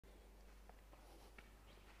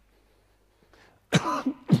I've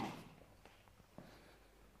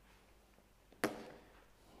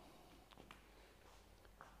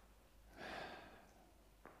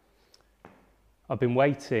been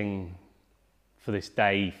waiting for this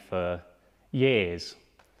day for years.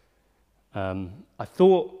 I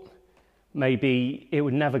thought maybe it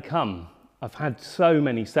would never come. I've had so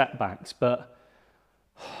many setbacks, but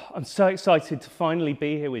I'm so excited to finally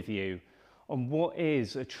be here with you on what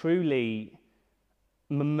is a truly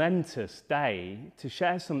momentous day to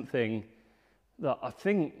share something that I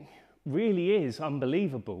think really is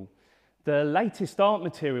unbelievable. The latest art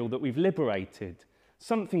material that we've liberated,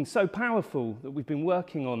 something so powerful that we've been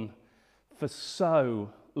working on for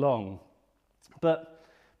so long. But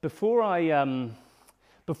before I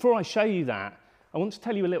show you that, I want to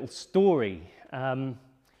tell you a little story. You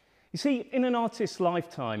see, in an artist's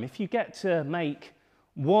lifetime, if you get to make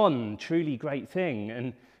one truly great thing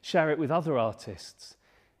and share it with other artists,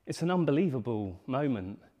 it's an unbelievable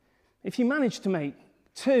moment. If you manage to make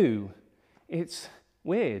two, it's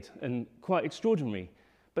weird and quite extraordinary.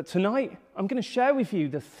 But tonight, I'm going to share with you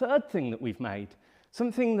the third thing that we've made,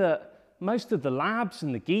 something that most of the labs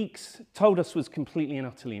and the geeks told us was completely and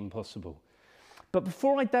utterly impossible. But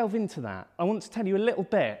before I delve into that, I want to tell you a little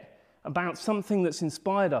bit about something that's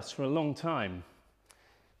inspired us for a long time.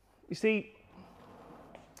 You see,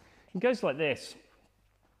 it goes like this.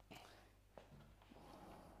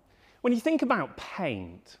 When you think about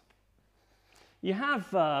paint, you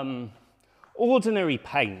have ordinary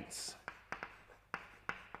paints.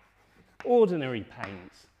 Ordinary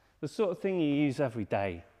paints, the sort of thing you use every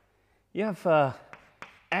day. You have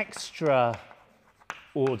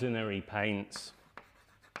extraordinary paints.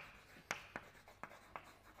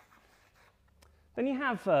 Then you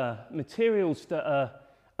have materials that are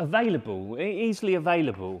available, easily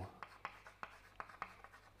available.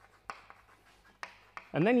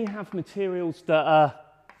 And then you have materials that are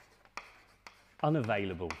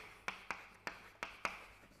unavailable.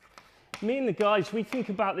 Me and the guys, we think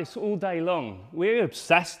about this all day long. We're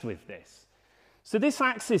obsessed with this. So this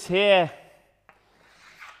axis here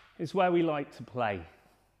is where we like to play.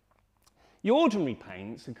 Your ordinary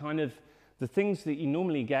paints are kind of the things that you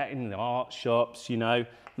normally get in the art shops, you know,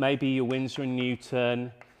 maybe your Winsor &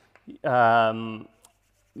 Newton, your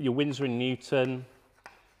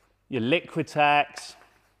Liquitex,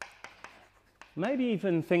 maybe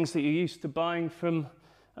even things that you're used to buying from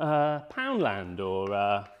Poundland or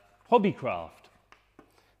Hobbycraft.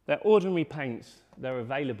 They're ordinary paints, they're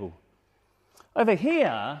available. Over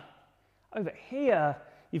here,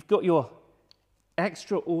 you've got your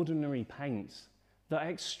extraordinary paints that are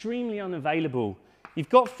extremely unavailable. You've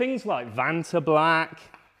got things like Vanta Black,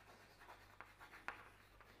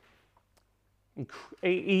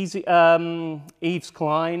 Yves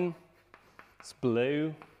Klein, it's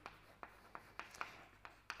blue,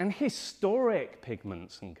 and historic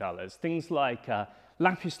pigments and colours, things like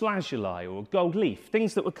lapis lazuli or gold leaf,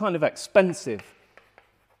 things that were kind of expensive.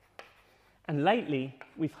 And lately,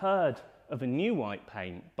 we've heard of a new white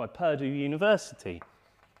paint by Purdue University.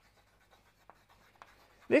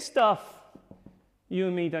 This stuff, you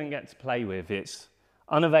and me don't get to play with. It's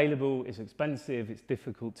unavailable, it's expensive, it's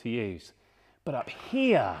difficult to use. But up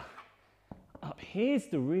here's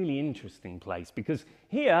the really interesting place, because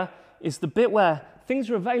here is the bit where things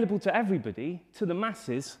are available to everybody, to the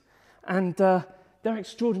masses, and they're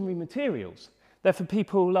extraordinary materials. They're for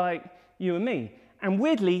people like you and me. And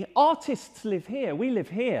weirdly, artists live here, we live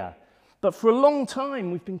here. But for a long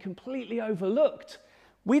time, we've been completely overlooked.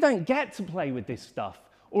 We don't get to play with this stuff.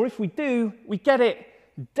 Or if we do, we get it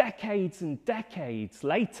decades and decades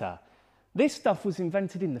later. This stuff was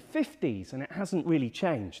invented in the 50s, and it hasn't really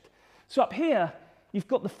changed. So up here, you've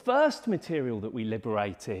got the first material that we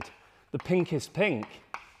liberated, the pinkest pink.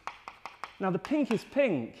 Now, the pinkest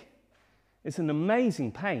pink is an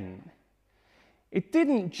amazing paint. It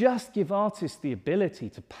didn't just give artists the ability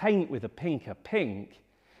to paint with a pinker pink,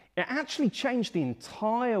 it actually changed the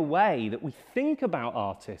entire way that we think about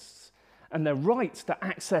artists and their rights to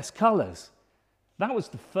access colours. That was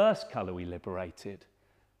the first colour we liberated.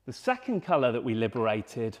 The second colour that we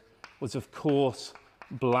liberated was, of course,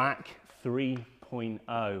 Black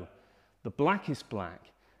 3.0, the blackest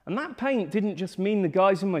black. And that paint didn't just mean the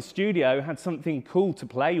guys in my studio had something cool to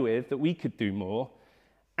play with, that we could do more.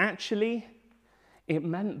 Actually, it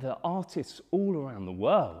meant that artists all around the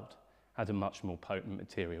world had a much more potent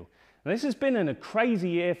material. And this has been a crazy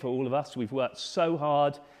year for all of us. We've worked so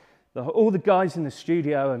hard. All the guys in the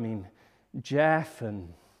studio, I mean, Jeff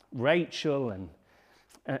and Rachel and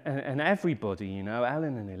everybody, you know,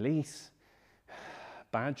 Ellen and Elise,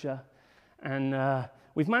 Badger. And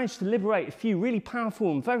we've managed to liberate a few really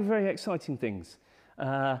powerful and very, very exciting things.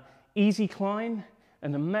 Easy Climb,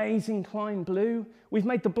 an amazing Climb blue. We've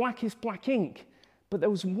made the blackest black ink. But there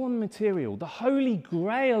was one material, the holy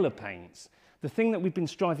grail of paints, the thing that we've been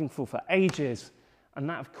striving for ages, and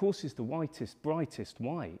that, of course, is the whitest, brightest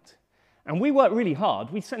white. And we worked really hard.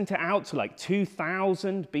 We sent it out to like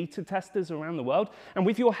 2,000 beta testers around the world, and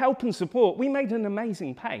with your help and support, we made an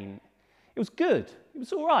amazing paint. It was good. It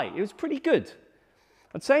was all right. It was pretty good.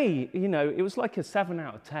 I'd say, you know, it was like a 7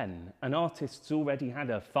 out of 10, and artists already had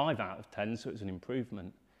a 5 out of 10, so it was an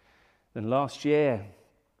improvement. Then last year,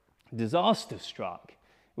 disaster struck.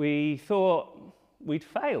 We thought we'd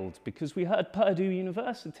failed because we heard Purdue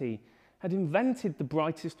University had invented the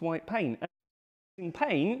brightest white paint. And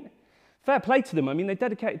paint, fair play to them. I mean, they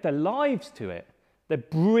dedicated their lives to it. They're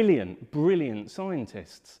brilliant, brilliant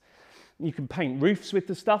scientists. You could paint roofs with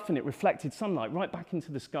the stuff and it reflected sunlight right back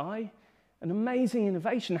into the sky. An amazing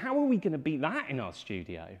innovation. How are we going to beat that in our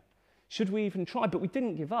studio? Should we even try? But we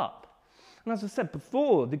didn't give up. And as I said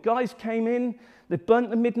before, the guys came in, they burnt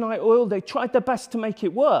the midnight oil, they tried their best to make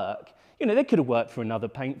it work. You know, they could have worked for another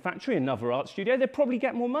paint factory, another art studio, they'd probably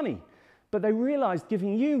get more money. But they realized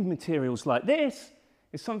giving you materials like this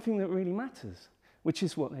is something that really matters, which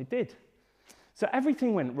is what they did. So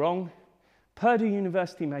everything went wrong. Purdue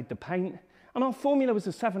University made the paint, and our formula was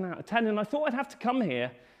a 7 out of 10, and I thought I'd have to come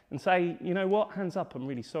here and say, you know what, hands up, I'm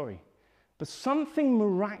really sorry. But something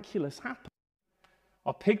miraculous happened.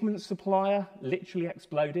 Our pigment supplier literally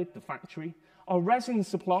exploded, the factory. Our resin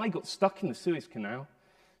supply got stuck in the Suez Canal.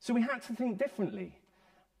 So we had to think differently.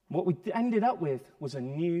 What we ended up with was a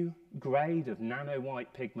new grade of nano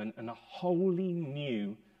white pigment and a wholly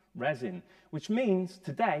new resin, which means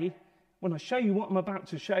today, when I show you what I'm about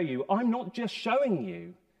to show you, I'm not just showing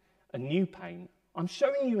you a new paint, I'm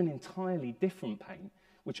showing you an entirely different paint,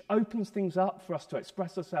 which opens things up for us to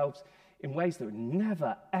express ourselves in ways that have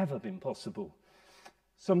never, ever been possible.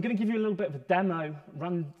 So I'm going to give you a little bit of a demo,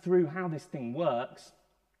 run through how this thing works.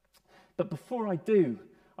 But before I do,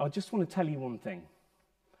 I just want to tell you one thing.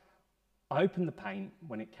 I opened the paint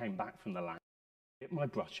when it came back from the lab, dipped my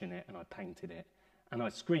brush in it and I painted it. And I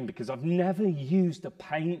screamed because I've never used a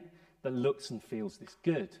paint that looks and feels this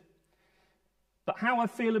good. But how I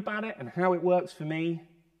feel about it and how it works for me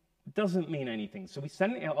doesn't mean anything. So we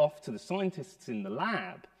sent it off to the scientists in the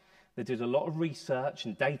lab. They did a lot of research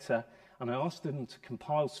and data, and I asked them to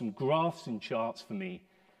compile some graphs and charts for me,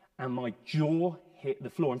 and my jaw hit the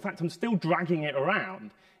floor. In fact, I'm still dragging it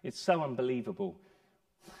around. It's so unbelievable.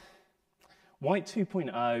 White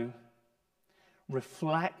 2.0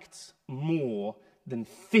 reflects more than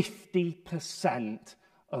 50%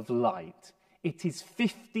 of light. It is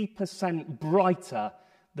 50% brighter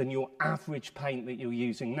than your average paint that you're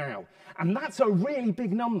using now. And that's a really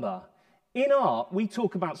big number. In art, we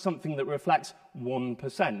talk about something that reflects 1%,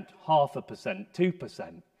 0.5%,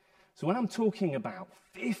 2%. So when I'm talking about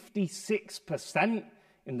 56%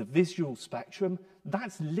 in the visual spectrum,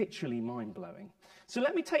 that's literally mind-blowing. So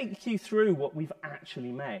let me take you through what we've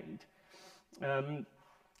actually made. Shane,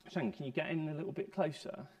 can you get in a little bit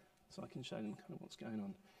closer so I can show them kind of what's going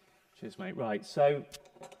on? Cheers, mate. Right, so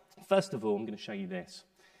first of all, I'm going to show you this.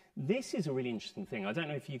 This is a really interesting thing. I don't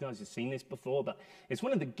know if you guys have seen this before, but it's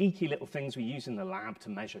one of the geeky little things we use in the lab to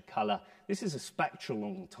measure colour. This is a spectral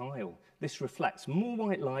on tile. This reflects more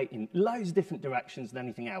white light in loads of different directions than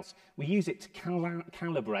anything else. We use it to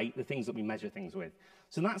calibrate the things that we measure things with.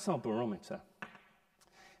 So that's our barometer.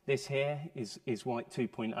 This here is white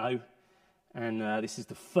 2.0, and this is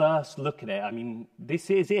the first look at it. I mean, this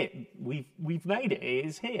is it. We've made it. It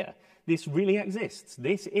is here. This really exists.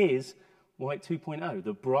 This is white 2.0,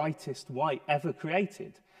 the brightest white ever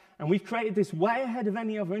created. And we've created this way ahead of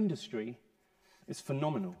any other industry. It's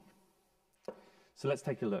phenomenal. So let's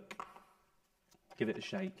take a look. Give it a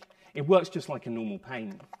shake. It works just like a normal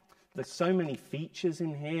paint. There's so many features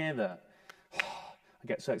in here that I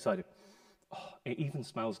get so excited. It even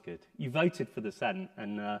smells good. You voted for the scent,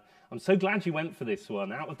 and I'm so glad you went for this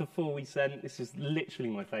one. Out of the 4 we sent, this is literally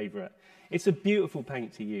my favourite. It's a beautiful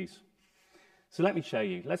paint to use. So let me show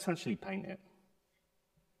you. Let's actually paint it.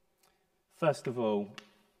 First of all,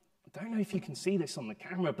 I don't know if you can see this on the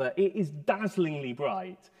camera, but it is dazzlingly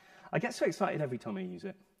bright. I get so excited every time I use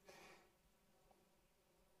it.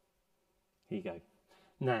 Here you go.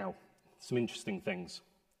 Now, some interesting things.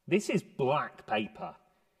 This is black paper.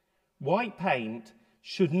 White paint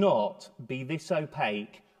should not be this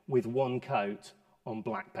opaque with one coat on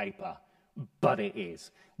black paper, but it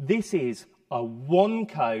is. This is a one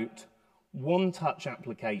coat, one touch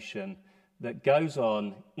application that goes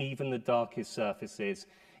on even the darkest surfaces.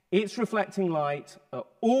 It's reflecting light at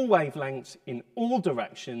all wavelengths in all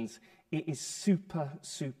directions. It is super,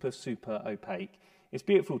 super, super opaque. It's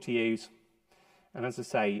beautiful to use, and as I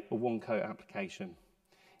say, a one-coat application.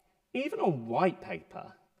 Even on white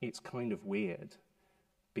paper, it's kind of weird,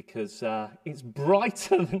 because it's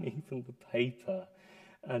brighter than even the paper.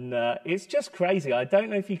 And it's just crazy. I don't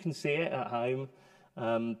know if you can see it at home,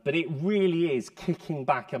 but it really is kicking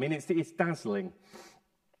back. I mean, it's dazzling.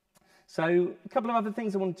 So a couple of other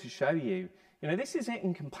things I wanted to show you. You know, this is it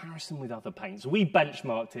in comparison with other paints. We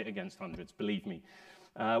benchmarked it against hundreds, believe me.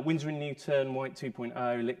 Winsor & Newton, White 2.0,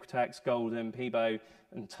 Liquitex, Golden, Peebo,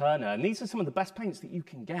 and Turner. And these are some of the best paints that you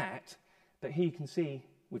can get. But here you can see,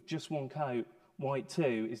 with just one coat, White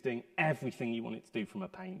 2 is doing everything you want it to do from a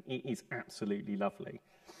paint. It is absolutely lovely.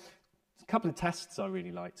 There's a couple of tests I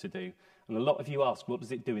really like to do. And a lot of you ask, what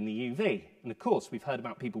does it do in the UV? And of course, we've heard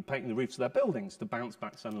about people painting the roofs of their buildings to bounce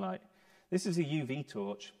back sunlight. This is a UV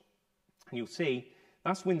torch. And you'll see,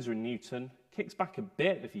 that's Winsor & Newton, kicks back a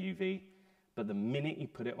bit of UV, but the minute you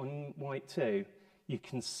put it on White 2, you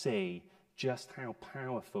can see just how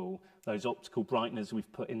powerful those optical brighteners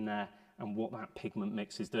we've put in there and what that pigment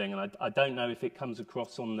mix is doing. And I don't know if it comes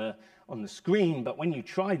across on the screen, but when you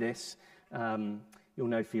try this, you'll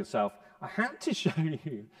know for yourself. I had to show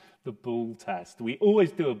you the ball test. We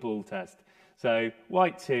always do a ball test. So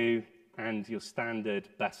White 2 and your standard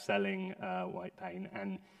best-selling white paint,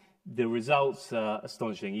 and the results are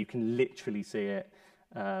astonishing. You can literally see it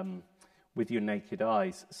with your naked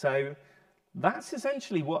eyes. So that's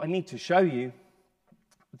essentially what I need to show you.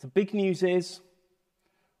 The big news is,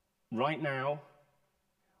 right now,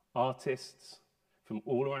 artists from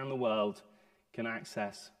all around the world can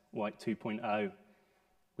access White 2.0.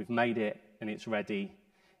 We've made it and it's ready.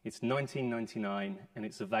 It's $19.99 and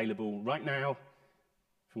it's available right now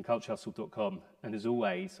from culturehustle.com. And as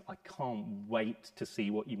always, I can't wait to see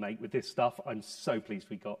what you make with this stuff. I'm so pleased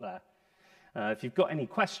we got there. If you've got any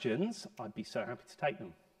questions, I'd be so happy to take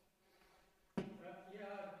them. Yeah,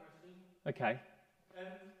 I have a question. Okay.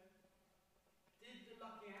 Did the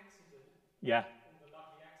lucky accident, Yeah. or the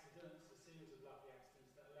lucky accidents, a series of lucky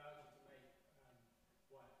accidents that allowed you to make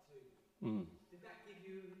White 2, did that give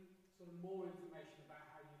you sort of more information about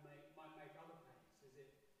how you might make other paints? Is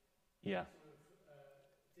it Yeah.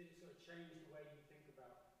 did it sort of change the way you think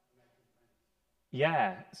about making paints?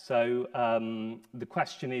 Yeah, so the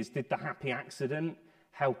question is, did the happy accident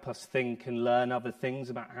help us think and learn other things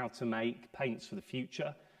about how to make paints for the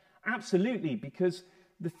future? Absolutely, because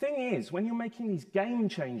the thing is, when you're making these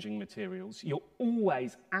game-changing materials, you're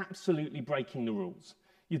always absolutely breaking the rules.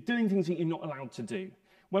 You're doing things that you're not allowed to do.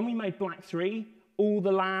 When we made Black 3, all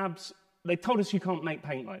the labs, they told us you can't make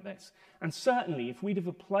paint like this. And certainly, if we'd have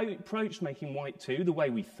approached making White 2 the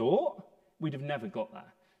way we thought, we'd have never got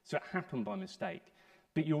there. So it happened by mistake.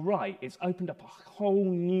 But you're right, it's opened up a whole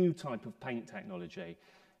new type of paint technology.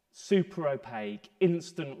 Super opaque,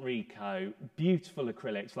 instant reco, beautiful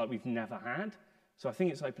acrylics like we've never had. So I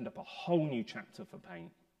think it's opened up a whole new chapter for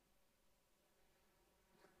paint.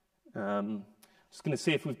 Just going to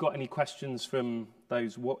see if we've got any questions from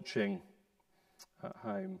those watching at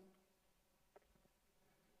home.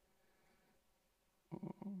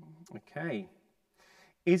 Okay.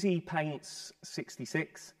 Izzy Paints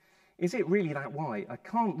 66. Is it really that white? I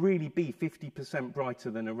can't really be 50%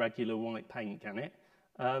 brighter than a regular white paint, can it?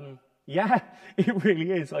 Yeah, it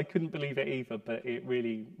really is. I couldn't believe it either, but it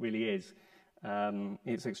really, really is.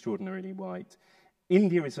 It's extraordinarily white.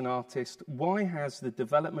 India is an artist. Why has the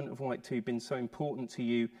development of White 2 been so important to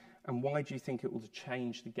you, and why do you think it will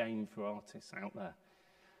change the game for artists out there?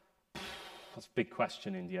 That's a big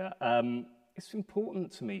question, India. It's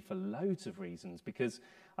important to me for loads of reasons, because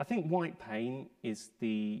I think white paint is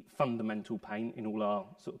the fundamental paint in all our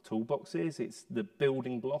sort of toolboxes. It's the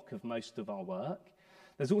building block of most of our work.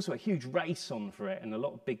 There's also a huge race on for it, and a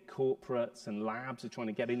lot of big corporates and labs are trying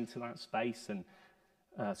to get into that space and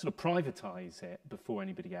sort of privatize it before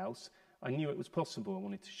anybody else. I knew it was possible. I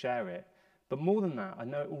wanted to share it. But more than that, I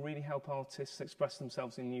know it will really help artists express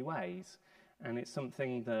themselves in new ways. And it's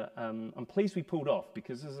something that I'm pleased we pulled off,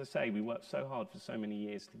 because, as I say, we worked so hard for so many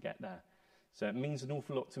years to get there. So it means an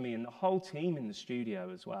awful lot to me and the whole team in the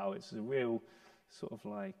studio as well. It's a real sort of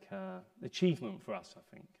like achievement for us, I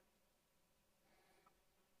think.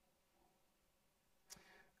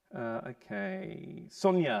 Okay,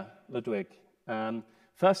 Sonia Ludwig.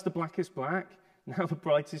 First the blackest black, now the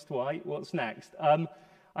brightest white. What's next?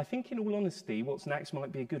 I think, in all honesty, what's next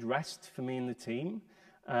might be a good rest for me and the team.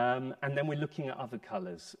 And then we're looking at other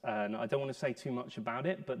colours. And I don't want to say too much about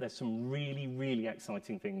it, but there's some really, really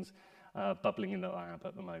exciting things bubbling in the lab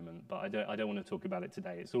at the moment. But I don't want to talk about it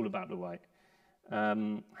today. It's all about the white.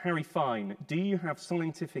 Harry Fine, do you have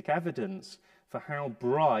scientific evidence for how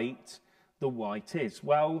bright the white is?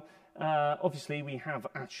 Well, Obviously, we have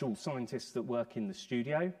actual scientists that work in the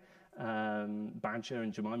studio, Badger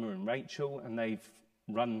and Jemima and Rachel, and they've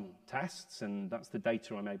run tests, and that's the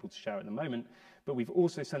data I'm able to share at the moment. But we've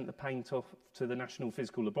also sent the paint off to the National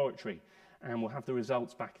Physical Laboratory, and we'll have the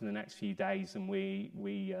results back in the next few days, and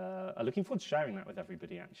we are looking forward to sharing that with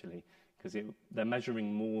everybody, actually, because they're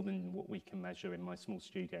measuring more than what we can measure in my small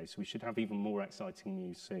studio, so we should have even more exciting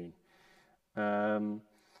news soon.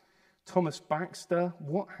 Thomas Baxter,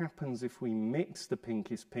 what happens if we mix the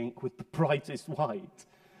pinkest pink with the brightest white?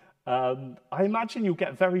 I imagine you'll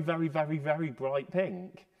get very, very, very, very bright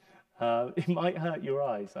pink. It might hurt your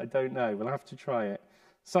eyes, I don't know, we'll have to try it.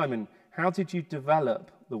 Simon, how did you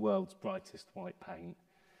develop the world's brightest white paint?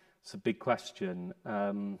 It's a big question.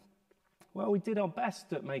 Well, we did our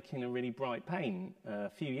best at making a really bright paint a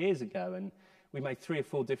few years ago, and we made 3 or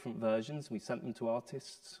 4 different versions. We sent them to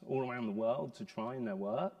artists all around the world to try in their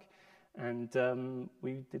work, and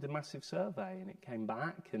we did a massive survey, and it came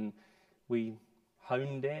back, and we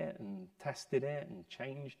honed it and tested it and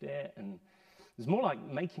changed it, and it was more like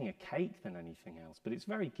making a cake than anything else, but it's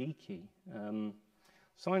very geeky.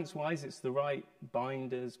 Science-wise, it's the right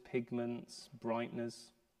binders, pigments,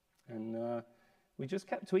 brightness, and we just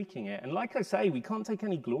kept tweaking it. And like I say, we can't take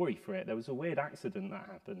any glory for it. There was a weird accident that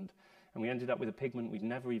happened, and we ended up with a pigment we'd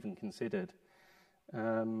never even considered.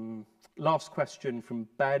 Last question from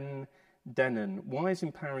Ben Denon. Why is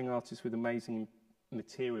empowering artists with amazing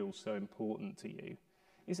materials so important to you?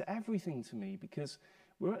 It's everything to me, because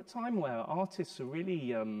we're at a time where artists are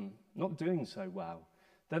really not doing so well.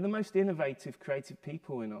 They're the most innovative, creative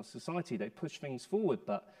people in our society. They push things forward,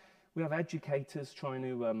 but we have educators trying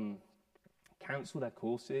to cancel their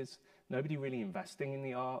courses, nobody really investing in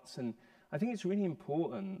the arts, and I think it's really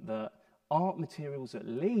important that art materials at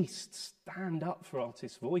least stand up for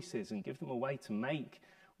artists' voices and give them a way to make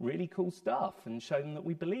really cool stuff and show them that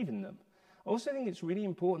we believe in them. I also think it's really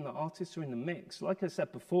important that artists are in the mix. Like I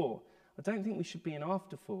said before, I don't think we should be an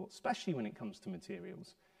afterthought, especially when it comes to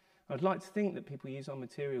materials. I'd like to think that people use our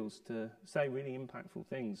materials to say really impactful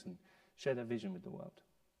things and share their vision with the world.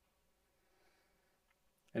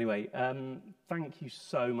 Anyway, thank you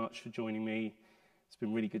so much for joining me. It's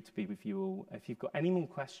been really good to be with you all. If you've got any more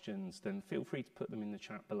questions, then feel free to put them in the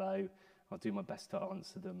chat below. I'll do my best to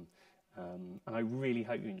answer them. And I really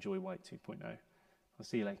hope you enjoy White 2.0. I'll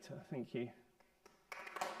see you later. Thank you.